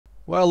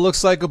Well,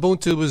 looks like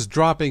Ubuntu is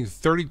dropping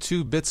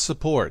 32-bit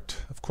support.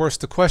 Of course,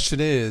 the question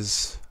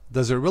is,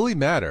 does it really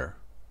matter?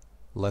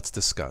 Let's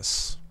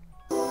discuss.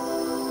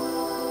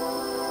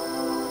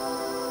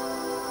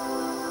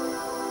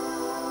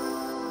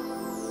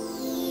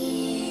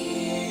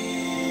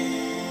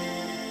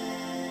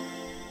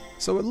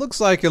 So it looks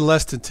like in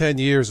less than 10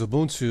 years,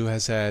 Ubuntu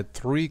has had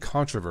 3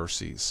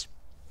 controversies.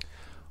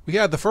 We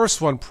had the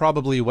first one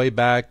probably way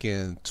back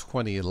in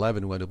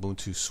 2011 when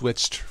Ubuntu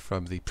switched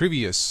from the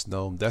previous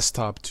GNOME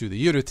desktop to the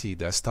Unity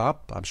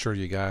desktop. I'm sure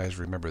you guys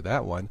remember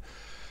that one.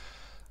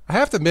 I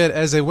have to admit,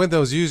 as a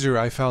Windows user,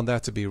 I found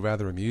that to be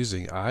rather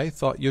amusing. I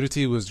thought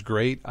Unity was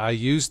great. I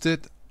used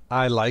it,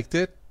 I liked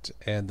it,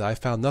 and I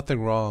found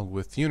nothing wrong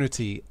with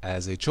Unity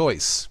as a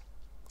choice.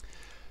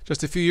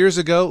 Just a few years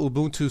ago,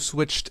 Ubuntu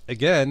switched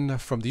again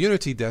from the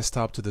Unity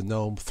desktop to the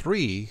GNOME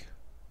 3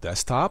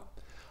 desktop.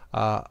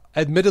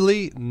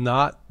 Admittedly,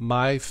 not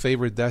my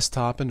favorite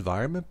desktop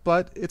environment,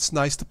 but it's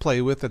nice to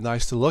play with and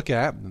nice to look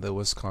at, and there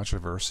was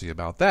controversy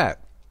about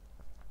that.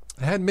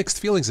 I had mixed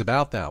feelings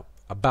about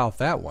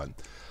that one,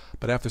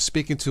 but after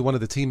speaking to one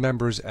of the team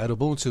members at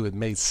Ubuntu, it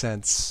made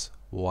sense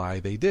why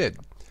they did.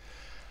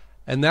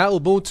 And now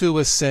Ubuntu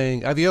is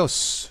saying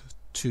adios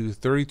to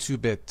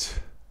 32-bit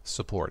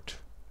support.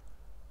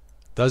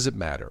 Does it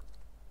matter?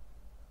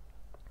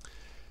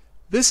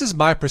 This is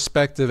my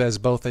perspective as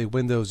both a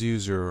Windows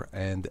user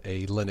and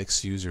a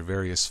Linux user,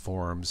 various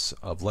forms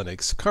of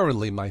Linux.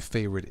 Currently, my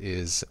favorite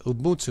is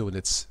Ubuntu and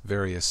its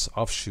various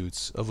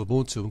offshoots of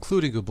Ubuntu,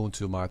 including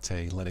Ubuntu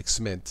Mate, Linux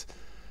Mint,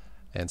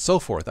 and so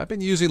forth. I've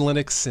been using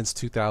Linux since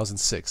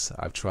 2006.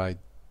 I've tried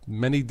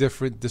many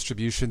different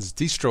distributions,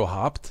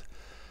 distro-hopped,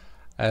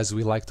 as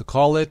we like to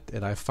call it,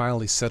 and I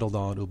finally settled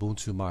on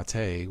Ubuntu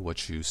Mate,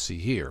 which you see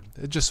here.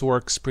 It just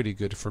works pretty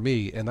good for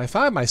me, and I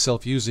find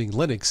myself using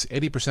Linux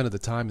 80% of the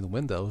time and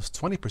Windows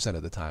 20%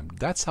 of the time.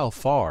 That's how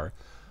far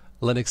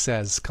Linux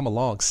has come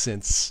along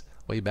since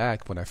way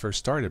back when I first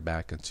started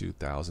back in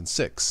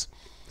 2006.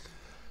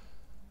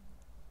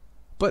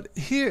 But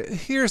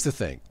here's the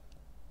thing.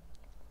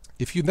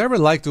 If you never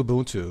liked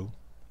Ubuntu,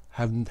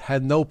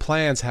 have no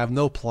plans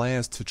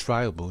to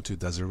try Ubuntu,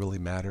 does it really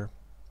matter?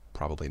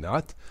 Probably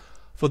not.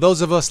 For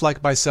those of us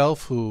like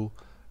myself who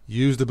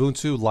used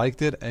Ubuntu,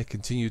 liked it, and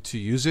continue to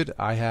use it,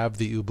 I have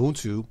the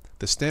Ubuntu,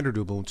 the standard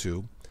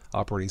Ubuntu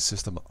operating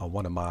system on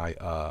one of my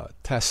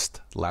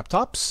test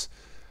laptops.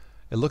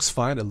 It looks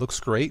fine. It looks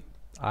great.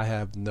 I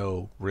have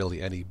no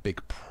really any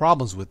big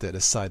problems with it,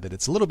 aside that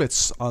it's a little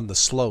bit on the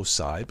slow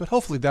side, but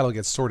hopefully that'll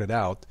get sorted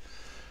out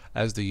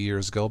as the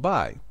years go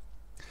by.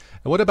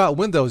 And what about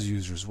Windows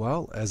users?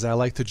 Well, as I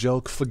like to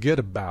joke, forget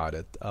about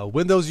it.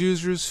 Windows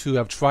users who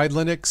have tried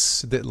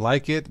Linux, didn't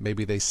like it,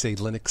 maybe they say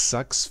Linux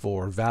sucks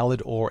for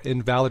valid or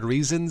invalid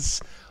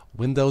reasons.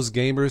 Windows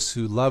gamers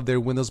who love their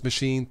Windows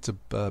machines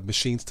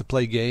to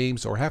play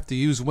games or have to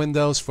use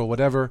Windows for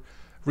whatever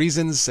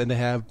reasons, and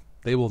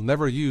they will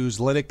never use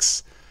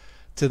Linux.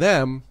 To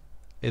them,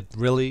 it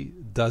really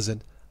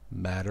doesn't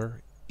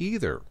matter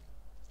either.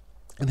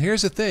 And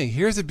here's the thing.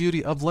 Here's the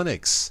beauty of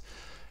Linux.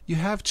 You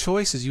have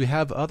choices. You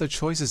have other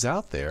choices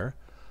out there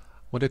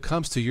when it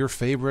comes to your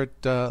favorite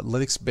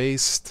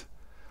Linux-based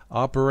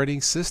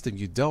operating system.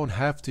 You don't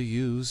have to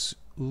use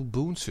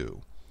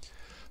Ubuntu.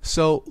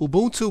 So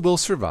Ubuntu will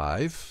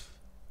survive.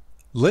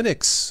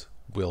 Linux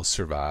will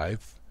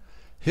survive.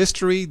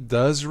 History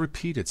does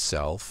repeat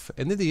itself.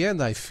 And in the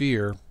end, I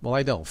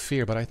don't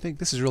fear, but I think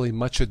this is really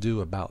much ado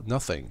about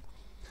nothing.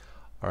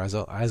 Or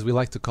as we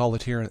like to call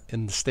it here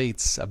in the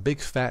States, a big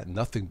fat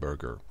nothing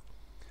burger.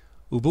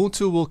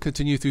 Ubuntu will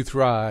continue to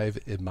thrive,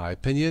 in my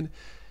opinion.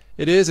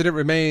 It is and it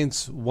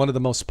remains one of the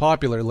most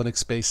popular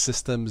Linux-based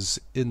systems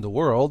in the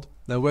world.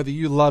 Now, whether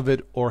you love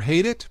it or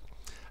hate it,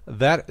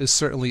 that is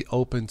certainly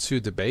open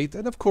to debate.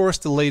 And of course,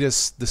 the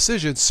latest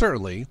decision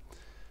certainly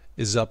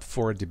is up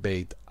for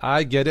debate.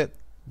 I get it.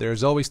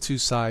 There's always two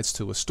sides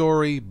to a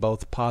story,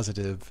 both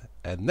positive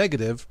and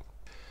negative.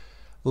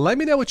 Let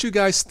me know what you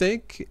guys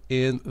think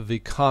in the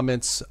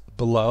comments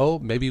below.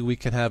 Maybe we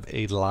can have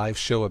a live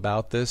show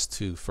about this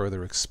to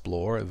further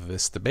explore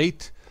this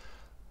debate.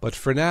 But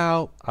for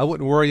now, I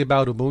wouldn't worry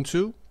about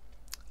Ubuntu.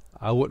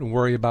 I wouldn't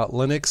worry about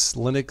Linux.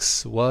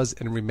 Linux was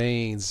and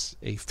remains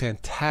a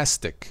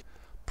fantastic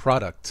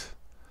product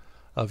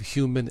of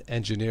human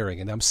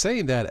engineering. And I'm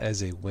saying that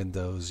as a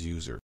Windows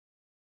user.